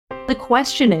the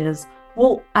question is,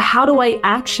 well, how do I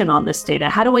action on this data?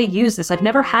 How do I use this? I've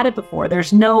never had it before.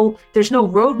 There's no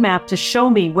roadmap to show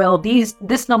me, well,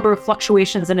 this number of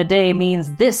fluctuations in a day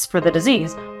means this for the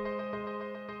disease.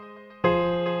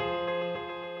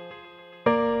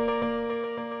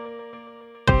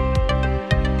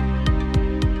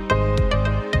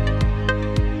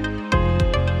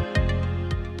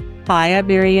 Hi, I'm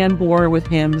Marianne Bohr with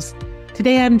HIMSS.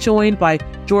 Today I'm joined by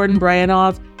Jordan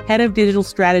Bryanov, Head of Digital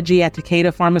Strategy at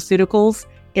Takeda Pharmaceuticals,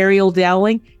 Ariel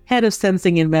Dowling, Head of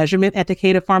Sensing and Measurement at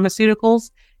Takeda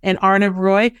Pharmaceuticals, and Arnav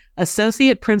Roy,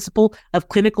 Associate Principal of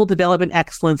Clinical Development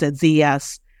Excellence at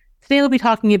ZS. Today we'll be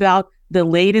talking about the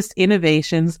latest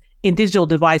innovations in digital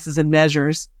devices and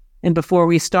measures. And before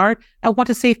we start, I want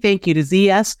to say thank you to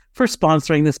ZS for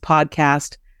sponsoring this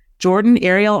podcast. Jordan,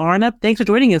 Ariel, Arnav, thanks for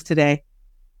joining us today.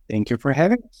 Thank you for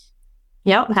having us.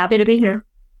 Yep, happy to be here.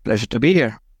 Pleasure to be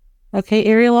here. Okay,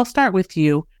 Ariel, I'll start with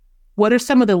you. What are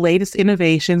some of the latest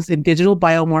innovations in digital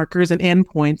biomarkers and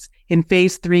endpoints in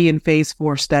phase 3 and phase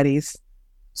 4 studies?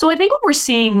 So I think what we're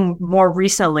seeing more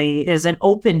recently is an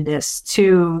openness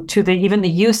to even the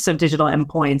use of digital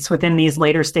endpoints within these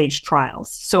later stage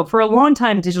trials. So for a long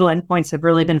time, digital endpoints have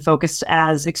really been focused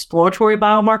as exploratory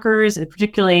biomarkers,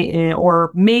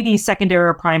 or maybe secondary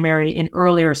or primary in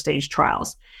earlier stage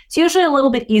trials. It's usually a little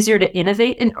bit easier to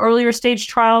innovate in earlier stage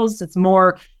trials.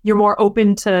 You're more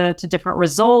open to different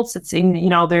results.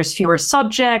 There's fewer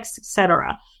subjects, et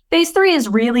cetera. Phase 3 is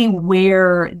really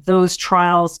where those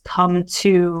trials come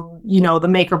to, the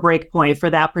make or break point for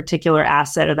that particular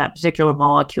asset or that particular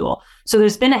molecule. So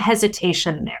there's been a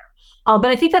hesitation there. But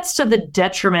I think that's to the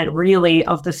detriment really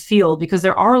of the field, because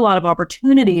there are a lot of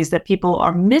opportunities that people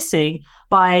are missing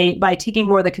by taking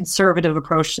more of the conservative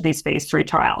approach to these phase 3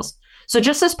 trials. So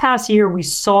just this past year, we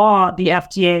saw the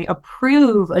FDA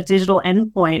approve a digital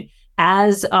endpoint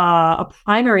as a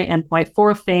primary endpoint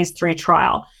for a phase 3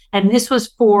 trial. And this was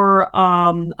for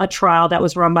a trial that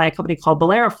was run by a company called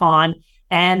Bellerophon.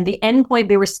 And the endpoint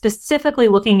they were specifically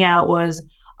looking at was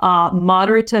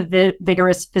moderate to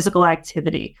vigorous physical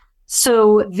activity.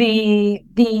 So the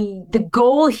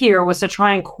goal here was to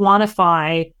try and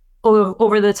quantify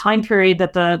over the time period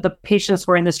that the patients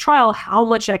were in this trial, how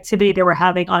much activity they were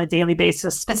having on a daily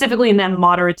basis, specifically in that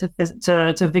moderate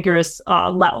to vigorous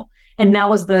level. And that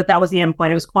was the endpoint.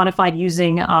 It was quantified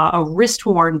using a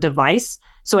wrist-worn device.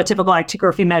 So a typical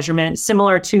actigraphy measurement,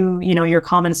 similar to, your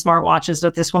common smartwatches,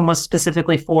 but this one was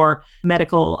specifically for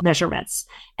medical measurements.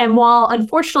 And while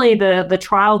unfortunately the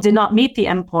trial did not meet the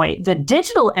endpoint, the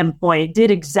digital endpoint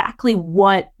did exactly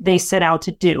what they set out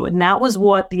to do. And that was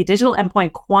what the digital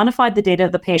endpoint quantified the data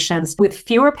of the patients with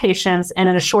fewer patients, and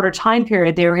in a shorter time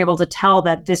period, they were able to tell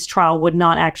that this trial would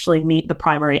not actually meet the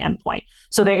primary endpoint.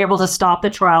 So they're able to stop the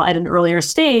trial at an earlier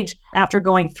stage after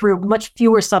going through much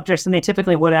fewer subjects than they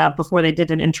typically would have before they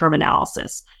did an interim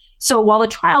analysis. So while the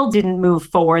trial didn't move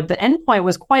forward, the endpoint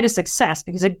was quite a success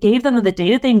because it gave them the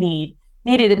data they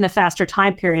needed in a faster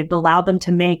time period that allowed them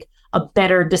to make a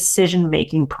better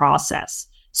decision-making process.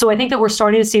 So I think that we're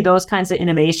starting to see those kinds of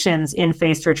innovations in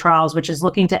phase 3 trials, which is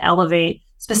looking to elevate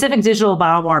specific digital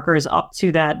biomarkers up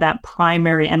to that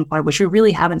primary endpoint, which we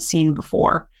really haven't seen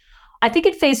before. I think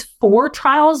in phase 4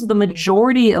 trials, the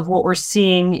majority of what we're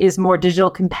seeing is more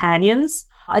digital companions.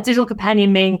 A digital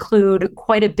companion may include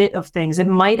quite a bit of things. It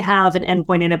might have an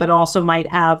endpoint in it, but also might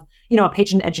have, a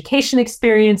patient education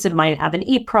experience. It might have an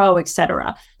ePro, et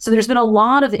cetera. So there's been a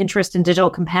lot of interest in digital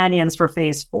companions for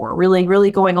phase 4, really, really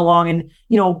going along and,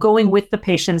 going with the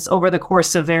patients over the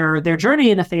course of their journey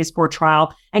in a phase 4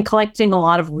 trial and collecting a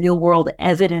lot of real world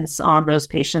evidence on those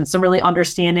patients and really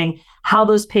understanding how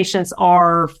those patients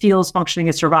feels functioning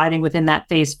and surviving within that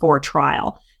phase 4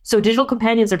 trial. So digital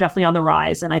companions are definitely on the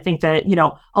rise. And I think that,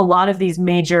 a lot of these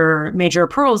major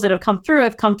approvals that have come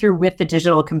through with the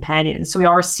digital companions. So we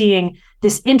are seeing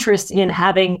this interest in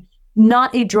having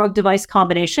not a drug device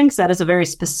combination, because that is a very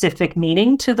specific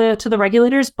meaning to the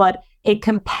regulators, but a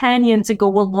companion to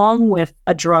go along with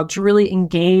a drug to really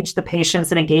engage the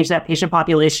patients and engage that patient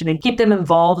population and keep them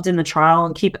involved in the trial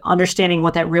and keep understanding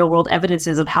what that real world evidence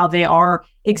is of how they are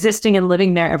existing and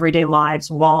living their everyday lives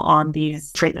while on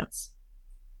these treatments.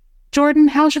 Jordan,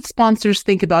 how should sponsors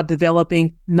think about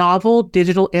developing novel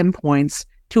digital endpoints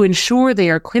to ensure they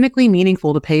are clinically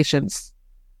meaningful to patients?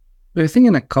 I think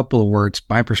in a couple of words,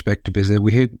 my perspective is that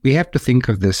we have to think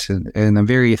of this in a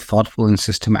very thoughtful and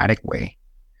systematic way.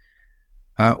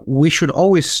 We should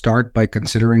always start by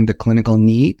considering the clinical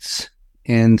needs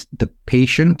and the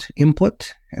patient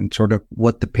input and sort of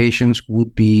what the patients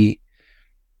would be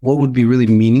really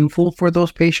meaningful for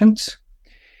those patients.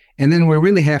 And then we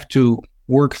really have to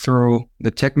work through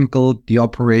the technical, the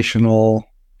operational,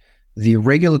 the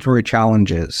regulatory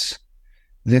challenges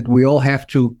that we all have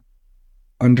to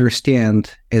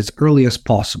understand as early as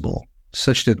possible,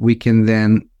 such that we can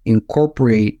then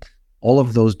incorporate all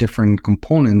of those different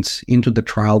components into the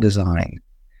trial design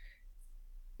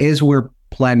as we're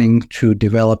planning to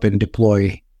develop and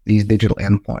deploy these digital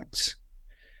endpoints.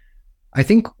 I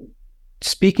think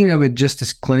speaking of it just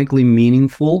as clinically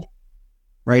meaningful,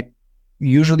 right?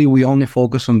 Usually we only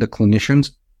focus on the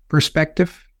clinician's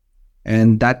perspective,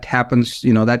 and that happens,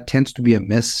 that tends to be a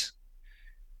miss.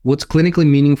 What's clinically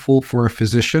meaningful for a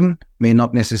physician may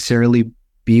not necessarily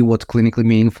be what's clinically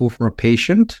meaningful for a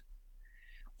patient,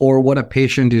 or what a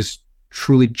patient is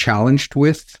truly challenged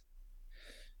with.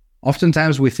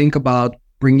 Oftentimes we think about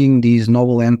bringing these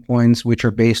novel endpoints, which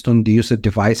are based on the use of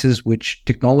devices, which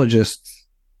technologists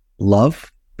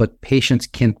love, but patients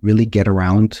can't really get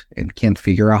around and can't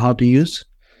figure out how to use.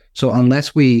 So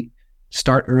unless we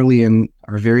start early and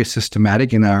are very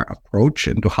systematic in our approach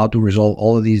into how to resolve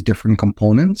all of these different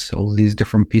components, all of these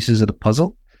different pieces of the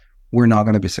puzzle, we're not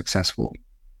going to be successful.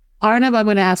 Arnab, I'm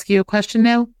going to ask you a question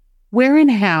now. Where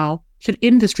and how should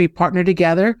industry partner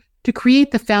together to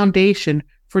create the foundation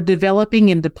for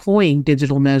developing and deploying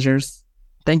digital measures?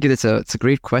 Thank you. It's a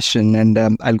great question. And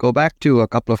I'll go back to a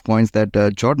couple of points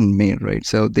that Jordan made, right?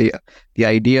 So the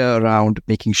idea around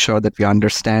making sure that we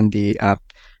understand the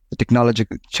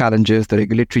technological challenges, the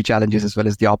regulatory challenges, as well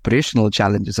as the operational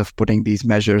challenges of putting these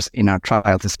measures in our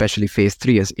trials, especially phase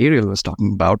 3, as Ariel was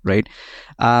talking about, right?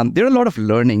 There are a lot of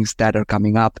learnings that are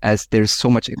coming up as there's so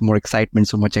much more excitement,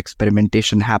 so much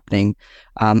experimentation happening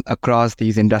across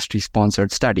these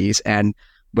industry-sponsored studies. And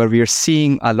where we are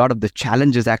seeing a lot of the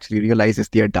challenges actually realize is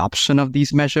the adoption of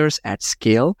these measures at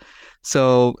scale.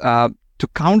 So to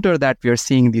counter that, we are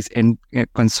seeing these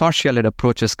consortia-led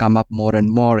approaches come up more and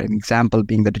more, an example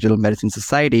being the Digital Medicine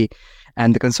Society.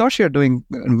 And the consortia are doing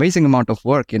an amazing amount of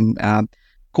work in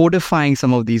codifying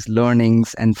some of these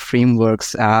learnings and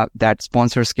frameworks that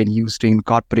sponsors can use to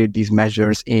incorporate these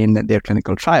measures in their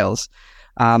clinical trials.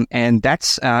 And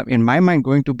that's, in my mind,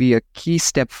 going to be a key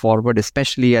step forward,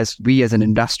 especially as we as an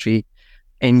industry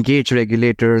engage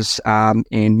regulators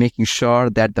in making sure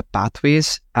that the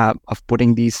pathways of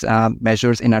putting these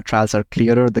measures in our trials are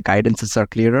clearer, the guidances are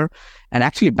clearer, and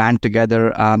actually band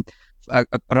together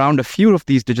around a few of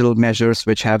these digital measures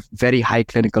which have very high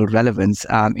clinical relevance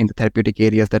in the therapeutic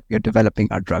areas that we are developing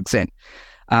our drugs in.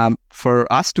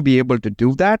 For us to be able to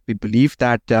do that, we believe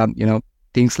that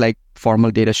things like formal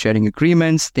data sharing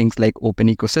agreements, things like open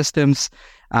ecosystems,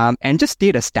 and just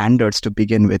data standards to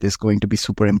begin with is going to be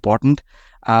super important.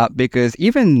 Because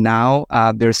even now,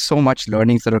 there's so much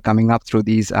learnings that are coming up through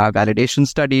these validation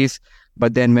studies.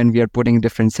 But then when we are putting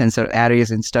different sensor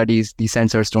arrays in studies, these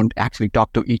sensors don't actually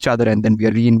talk to each other. And then we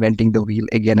are reinventing the wheel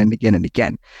again and again and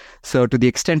again. So to the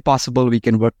extent possible, we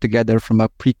can work together from a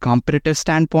pre-competitive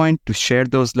standpoint to share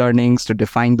those learnings, to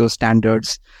define those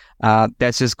standards.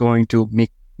 That's just going to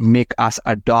make us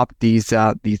adopt these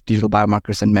digital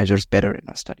biomarkers and measures better in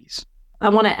our studies. I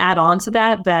want to add on to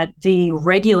that the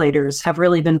regulators have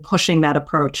really been pushing that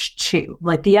approach too.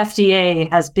 Like the FDA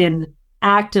has been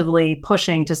actively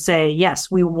pushing to say, yes,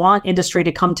 we want industry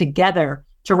to come together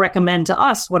to recommend to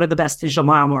us what are the best digital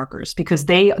biomarkers, because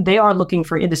they are looking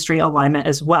for industry alignment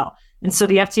as well. And so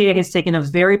the FDA has taken a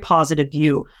very positive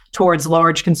view towards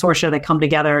large consortia that come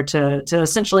together to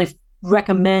essentially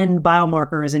recommend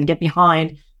biomarkers and get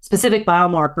behind specific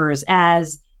biomarkers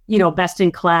as best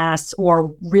in class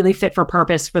or really fit for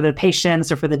purpose for the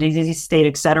patients or for the disease state,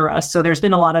 et cetera. So there's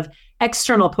been a lot of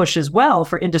external push as well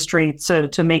for industry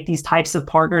to make these types of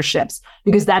partnerships,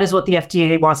 because that is what the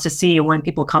FDA wants to see when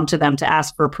people come to them to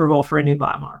ask for approval for a new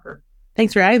biomarker.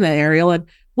 Thanks for adding that, Ariel. And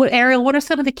what are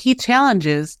some of the key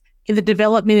challenges in the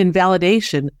development and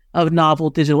validation of novel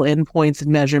digital endpoints and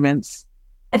measurements?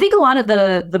 I think a lot of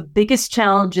the biggest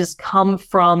challenges come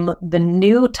from the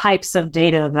new types of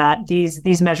data that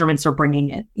these measurements are bringing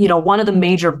in. One of the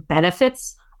major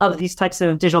benefits of these types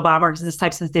of digital biomarkers, these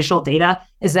types of digital data,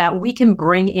 is that we can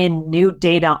bring in new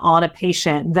data on a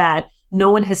patient that no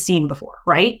one has seen before,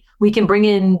 right? We can bring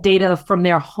in data from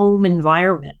their home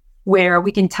environment where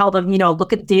we can tell them,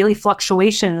 look at daily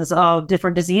fluctuations of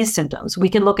different disease symptoms. We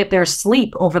can look at their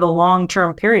sleep over the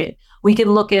long-term period. We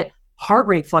can look at heart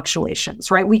rate fluctuations,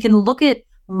 right? We can look at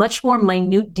much more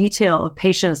minute detail of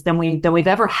patients than we've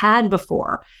ever had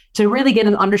before to really get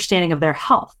an understanding of their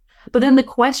health. But then the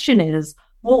question is,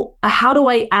 well, how do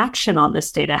I action on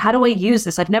this data? How do I use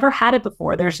this? I've never had it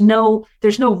before. There's no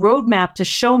roadmap to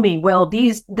show me, well,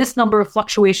 this number of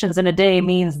fluctuations in a day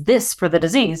means this for the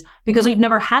disease, because we've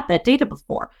never had that data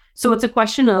before. So it's a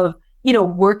question of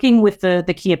working with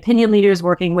the key opinion leaders,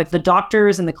 working with the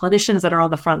doctors and the clinicians that are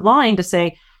on the front line to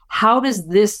say, how does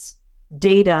this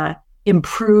data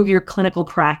improve your clinical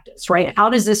practice, right? How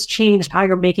does this change how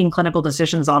you're making clinical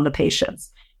decisions on the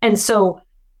patients? And so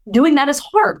doing that is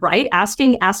hard, right?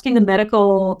 Asking the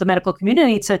medical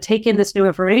community to take in this new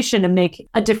information and make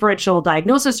a differential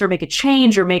diagnosis or make a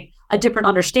change or make a different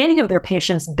understanding of their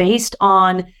patients based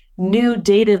on new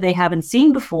data they haven't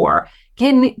seen before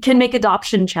can make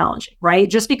adoption challenging, right?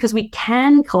 Just because we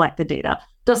can collect the data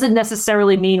doesn't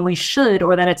necessarily mean we should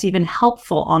or that it's even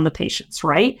helpful on the patients,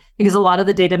 right? Because a lot of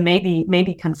the data may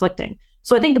be conflicting.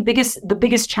 So I think the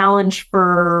biggest challenge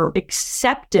for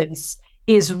acceptance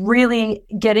is really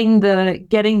getting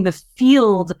the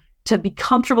field to be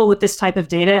comfortable with this type of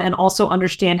data and also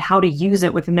understand how to use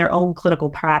it within their own clinical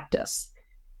practice.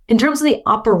 In terms of the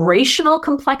operational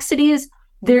complexities,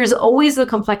 there's always the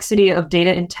complexity of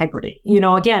data integrity.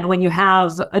 Again, when you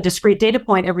have a discrete data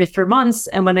point every 3 months,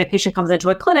 and when the patient comes into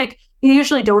a clinic, you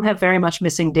usually don't have very much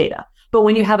missing data. But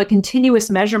when you have a continuous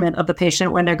measurement of the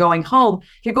patient when they're going home,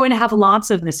 you're going to have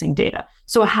lots of missing data.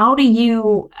 So how do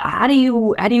you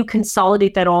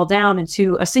consolidate that all down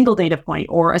into a single data point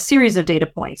or a series of data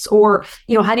points? Or,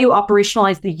 how do you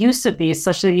operationalize the use of these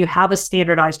such that you have a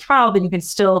standardized trial, but you can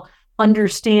still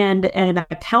understand and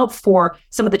account for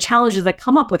some of the challenges that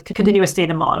come up with continuous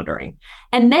data monitoring?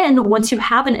 And then once you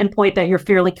have an endpoint that you're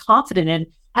fairly confident in,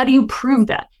 how do you prove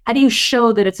that? How do you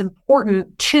show that it's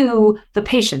important to the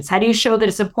patients? How do you show that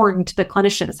it's important to the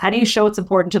clinicians? How do you show it's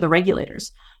important to the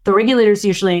regulators? The regulators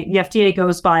usually, the FDA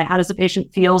goes by how does the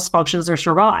patient feels, functions, or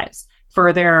survives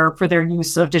for their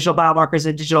use of digital biomarkers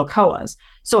and digital COAs.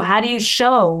 So how do you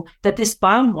show that this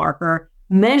biomarker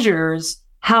measures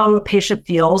how a patient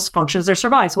feels, functions, or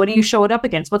survives? What do you show it up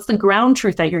against? What's the ground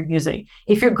truth that you're using?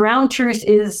 If your ground truth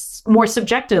is more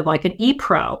subjective, like an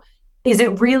ePro, do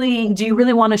you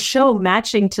really want to show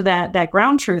matching to that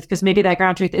ground truth? Because maybe that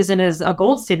ground truth isn't as a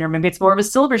gold standard, maybe it's more of a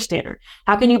silver standard.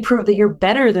 How can you prove that you're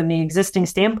better than the existing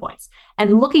standpoints?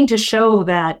 And looking to show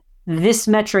that this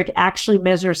metric actually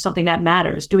measures something that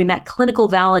matters, doing that clinical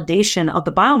validation of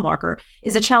the biomarker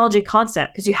is a challenging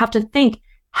concept because you have to think,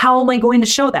 how am I going to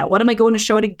show that? What am I going to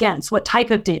show it against? What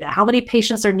type of data? How many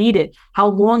patients are needed? How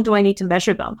long do I need to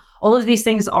measure them? All of these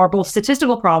things are both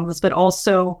statistical problems, but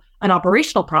also an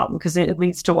operational problem because it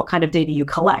leads to what kind of data you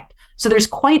collect. So there's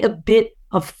quite a bit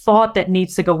of thought that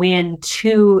needs to go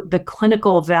into the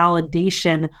clinical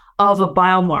validation of a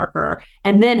biomarker,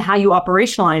 and then how you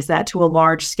operationalize that to a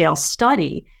large scale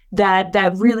study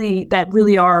that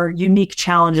really are unique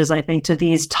challenges, I think, to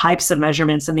these types of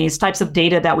measurements and these types of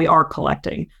data that we are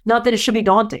collecting. Not that it should be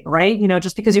daunting, right?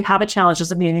 Just because you have a challenge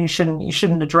doesn't mean you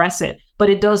shouldn't address it, but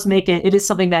it is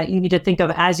something that you need to think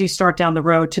of as you start down the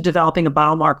road to developing a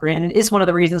biomarker. And it is one of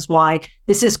the reasons why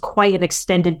this is quite an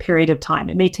extended period of time.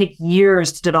 It may take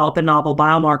years to develop a novel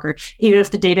biomarker, even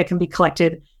if the data can be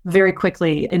collected very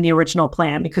quickly in the original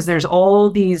plan, because there's all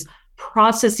these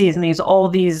processes and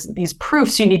these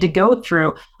proofs you need to go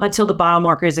through until the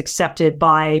biomarker is accepted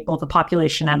by both the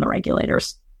population and the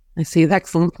regulators. I see.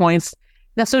 Excellent points.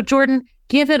 Now, so Jordan,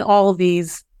 given all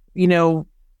these,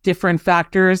 different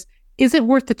factors, is it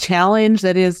worth the challenge?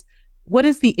 That is, what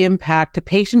is the impact to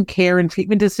patient care and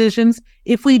treatment decisions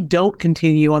if we don't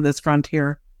continue on this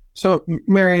frontier? So,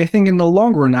 Mary, I think in the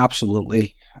long run,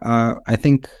 absolutely. I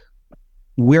think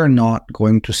we're not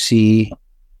going to see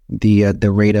the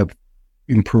rate of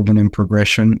improvement and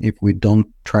progression if we don't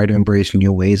try to embrace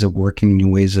new ways of working, new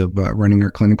ways of running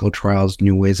our clinical trials,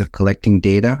 new ways of collecting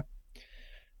data.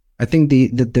 I think the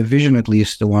vision, at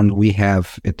least the one we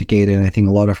have at Takeda, and I think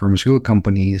a lot of pharmaceutical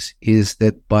companies, is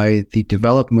that by the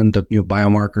development of new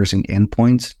biomarkers and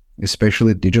endpoints,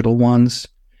 especially digital ones,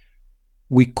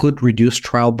 we could reduce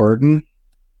trial burden.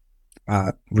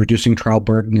 Reducing trial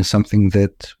burden is something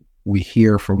that we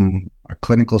hear from our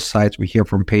clinical sites, we hear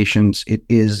from patients. It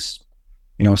is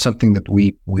something that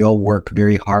we all work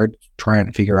very hard to try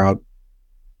and figure out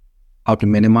how to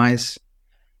minimize.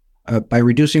 By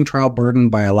reducing trial burden,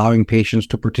 by allowing patients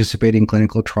to participate in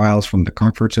clinical trials from the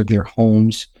comforts of their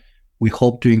homes, we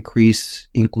hope to increase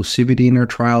inclusivity in our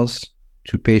trials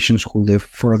to patients who live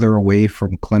further away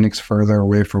from clinics, further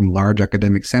away from large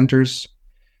academic centers.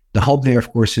 The hope there,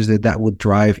 of course, is that would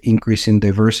drive increase in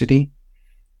diversity.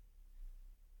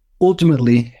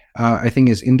 Ultimately, I think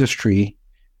as industry,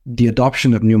 the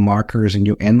adoption of new markers and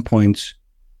new endpoints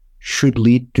should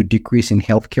lead to decrease in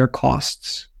healthcare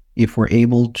costs. If we're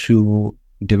able to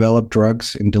develop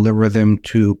drugs and deliver them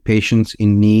to patients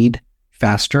in need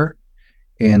faster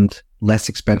and less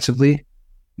expensively,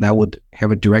 that would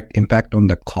have a direct impact on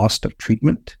the cost of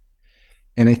treatment.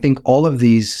 And I think all of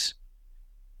these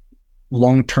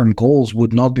long-term goals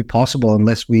would not be possible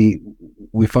unless we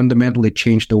fundamentally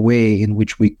change the way in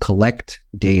which we collect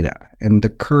data. And the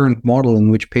current model in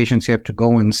which patients have to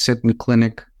go and sit in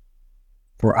clinic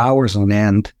for hours on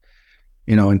end,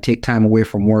 and take time away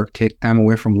from work, take time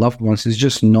away from loved ones, is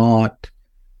just not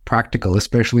practical,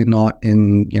 especially not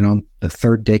in, the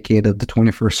third decade of the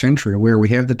 21st century, where we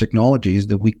have the technologies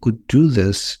that we could do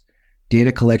this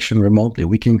data collection remotely.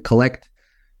 We can collect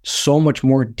so much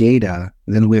more data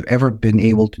than we've ever been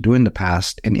able to do in the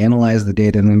past and analyze the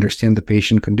data and understand the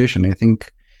patient condition. I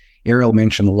think Ariel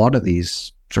mentioned a lot of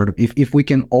these sort of, if we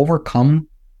can overcome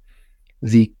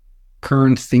the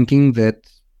current thinking that,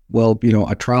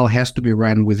 a trial has to be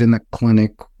run within a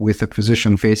clinic with a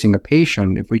physician facing a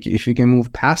patient, if we can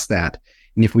move past that,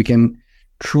 and if we can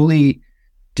truly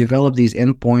develop these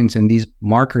endpoints and these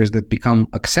markers that become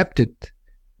accepted,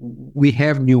 we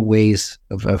have new ways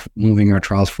of moving our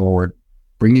trials forward,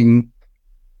 bringing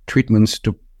treatments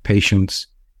to patients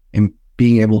and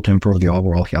being able to improve the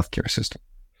overall healthcare system.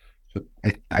 So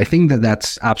I think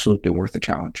that's absolutely worth the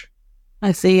challenge.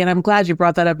 I see. And I'm glad you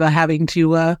brought that up about having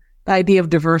to, the idea of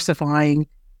diversifying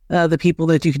the people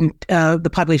that you can, the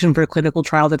population for a clinical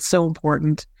trial. That's so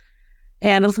important.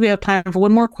 And we have time for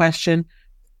one more question.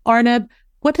 Arnab,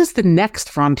 what does the next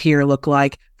frontier look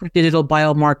like for digital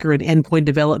biomarker and endpoint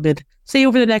development, say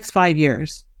over the next 5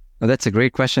 years? Well, that's a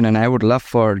great question. And I would love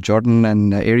for Jordan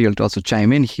and Ariel to also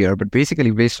chime in here. But basically,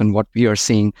 based on what we are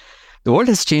seeing, the world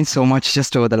has changed so much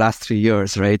just over the last 3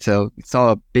 years, right? So we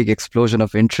saw a big explosion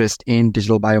of interest in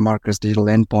digital biomarkers, digital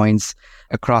endpoints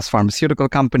across pharmaceutical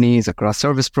companies, across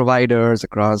service providers,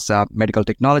 across medical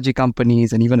technology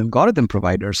companies, and even algorithm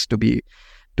providers, to be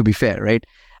fair, right?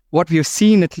 What we have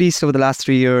seen, at least over the last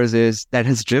 3 years, is that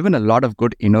has driven a lot of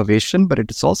good innovation, but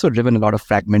it has also driven a lot of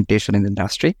fragmentation in the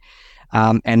industry.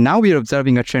 And now we are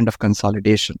observing a trend of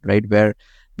consolidation, right? Where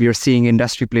we are seeing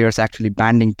industry players actually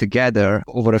banding together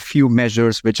over a few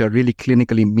measures which are really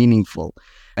clinically meaningful.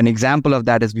 An example of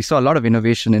that is we saw a lot of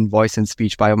innovation in voice and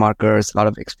speech biomarkers, a lot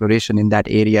of exploration in that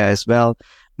area as well.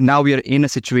 Now we are in a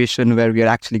situation where we are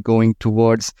actually going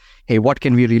towards, hey, what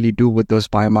can we really do with those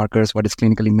biomarkers? What is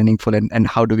clinically meaningful, and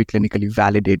how do we clinically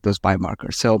validate those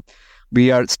biomarkers? So we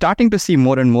are starting to see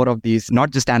more and more of these,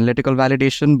 not just analytical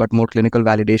validation, but more clinical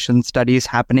validation studies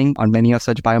happening on many of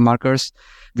such biomarkers.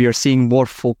 We are seeing more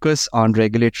focus on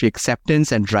regulatory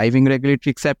acceptance and driving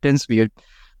regulatory acceptance. We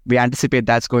anticipate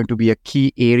that's going to be a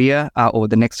key area over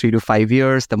the next 3 to 5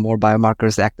 years. The more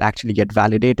biomarkers that actually get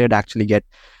validated, actually get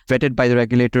vetted by the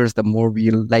regulators, the more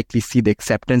we'll likely see the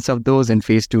acceptance of those in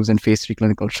phase 2s and phase 3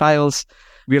 clinical trials.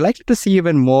 We're likely to see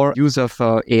even more use of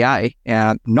AI,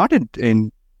 not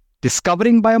in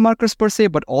discovering biomarkers per se,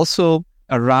 but also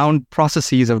around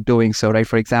processes of doing so, right?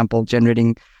 For example,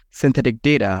 generating synthetic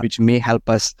data, which may help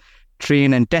us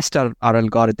train and test our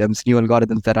algorithms, new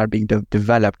algorithms that are being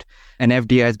developed. And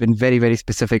FDA has been very, very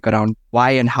specific around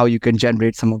why and how you can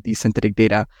generate some of these synthetic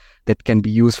data that can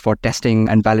be used for testing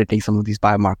and validating some of these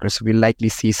biomarkers. So we'll likely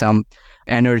see some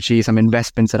energy, some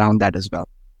investments around that as well.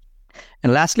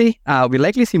 And lastly, we'll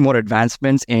likely see more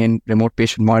advancements in remote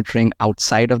patient monitoring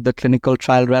outside of the clinical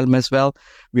trial realm as well.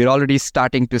 We're already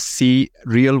starting to see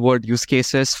real-world use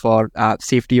cases for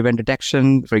safety event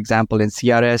detection, for example, in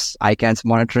CRS, ICANS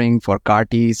monitoring for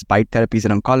CAR-Ts, BiTE therapies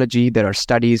in oncology. There are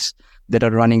studies that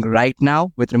are running right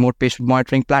now with remote patient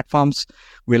monitoring platforms.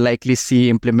 We'll likely see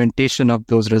implementation of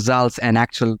those results and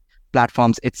actual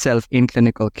platforms itself in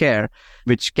clinical care,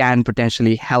 which can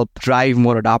potentially help drive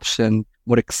more adoption,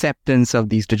 more acceptance of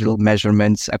these digital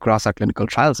measurements across our clinical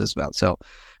trials as well. So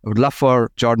I would love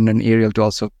for Jordan and Ariel to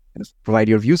also provide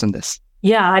your views on this.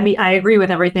 Yeah, I mean, I agree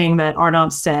with everything that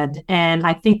Arnab said. And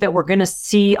I think that we're going to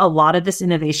see a lot of this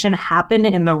innovation happen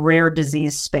in the rare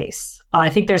disease space. I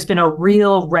think there's been a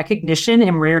real recognition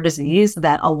in rare disease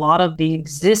that a lot of the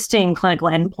existing clinical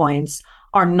endpoints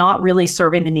are not really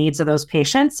serving the needs of those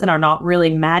patients and are not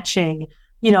really matching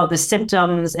the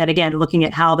symptoms, and again, looking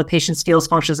at how the patient feels,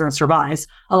 functions, and survives,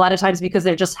 a lot of times because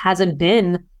there just hasn't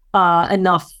been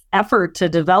enough effort to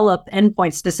develop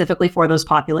endpoints specifically for those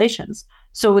populations.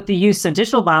 So with the use of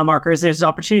digital biomarkers, there's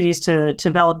opportunities to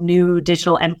develop new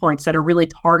digital endpoints that are really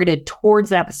targeted towards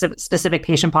that specific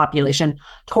patient population,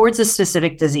 towards a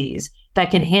specific disease that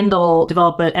can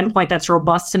develop an endpoint that's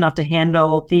robust enough to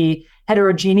handle the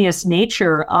heterogeneous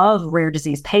nature of rare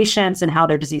disease patients and how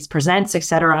their disease presents, et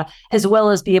cetera, as well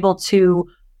as be able to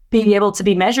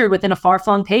be measured within a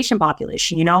far-flung patient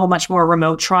population, much more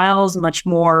remote trials, much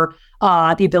more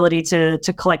the ability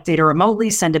to collect data remotely,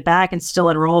 send it back, and still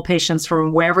enroll patients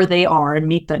from wherever they are and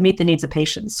meet the needs of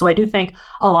patients. So I do think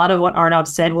a lot of what Arnav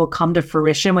said will come to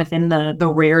fruition within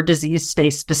the rare disease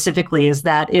space specifically.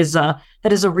 That is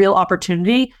a real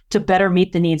opportunity to better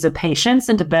meet the needs of patients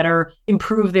and to better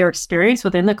improve their experience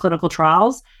within the clinical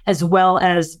trials, as well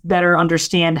as better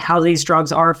understand how these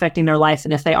drugs are affecting their life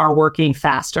and if they are working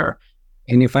faster.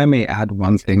 And if I may add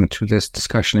one thing to this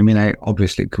discussion, I mean, I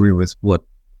obviously agree with what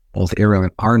both Ariel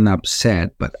and Arnab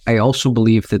said, but I also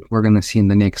believe that we're going to see in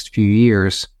the next few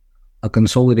years a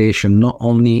consolidation, not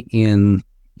only in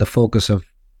the focus of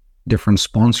different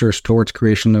sponsors towards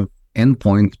creation of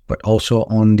endpoints, but also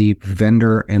on the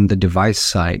vendor and the device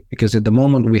side. Because at the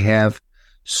moment we have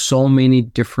so many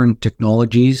different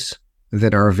technologies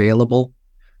that are available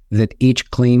that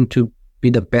each claim to be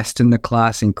the best in the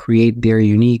class and create their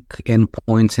unique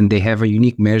endpoints, and they have a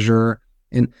unique measure.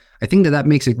 And I think that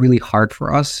makes it really hard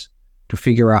for us to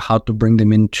figure out how to bring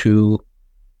them into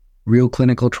real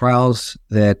clinical trials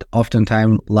that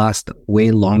oftentimes last way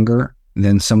longer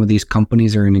than some of these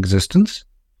companies are in existence.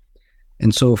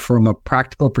 And so from a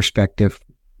practical perspective,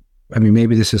 I mean,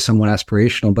 maybe this is somewhat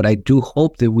aspirational, but I do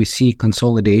hope that we see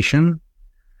consolidation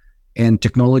and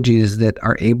technologies that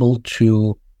are able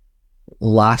to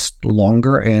last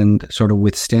longer and sort of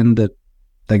withstand the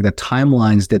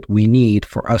timelines that we need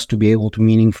for us to be able to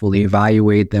meaningfully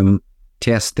evaluate them,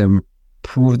 test them,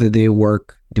 prove that they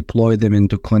work, deploy them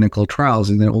into clinical trials,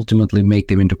 and then ultimately make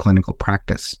them into clinical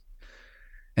practice.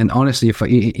 And honestly,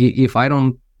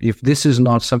 if this is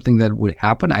not something that would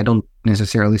happen, I don't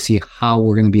necessarily see how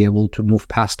we're going to be able to move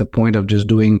past the point of just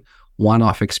doing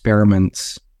one-off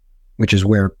experiments, which is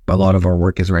where a lot of our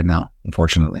work is right now,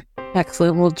 unfortunately.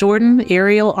 Excellent. Well, Jordan,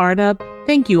 Ariel, Arnab,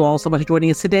 thank you all so much for joining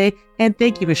us today, and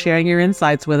thank you for sharing your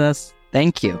insights with us.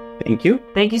 Thank you. Thank you.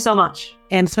 Thank you so much.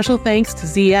 And special thanks to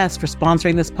ZS for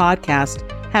sponsoring this podcast.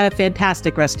 Have a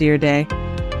fantastic rest of your day.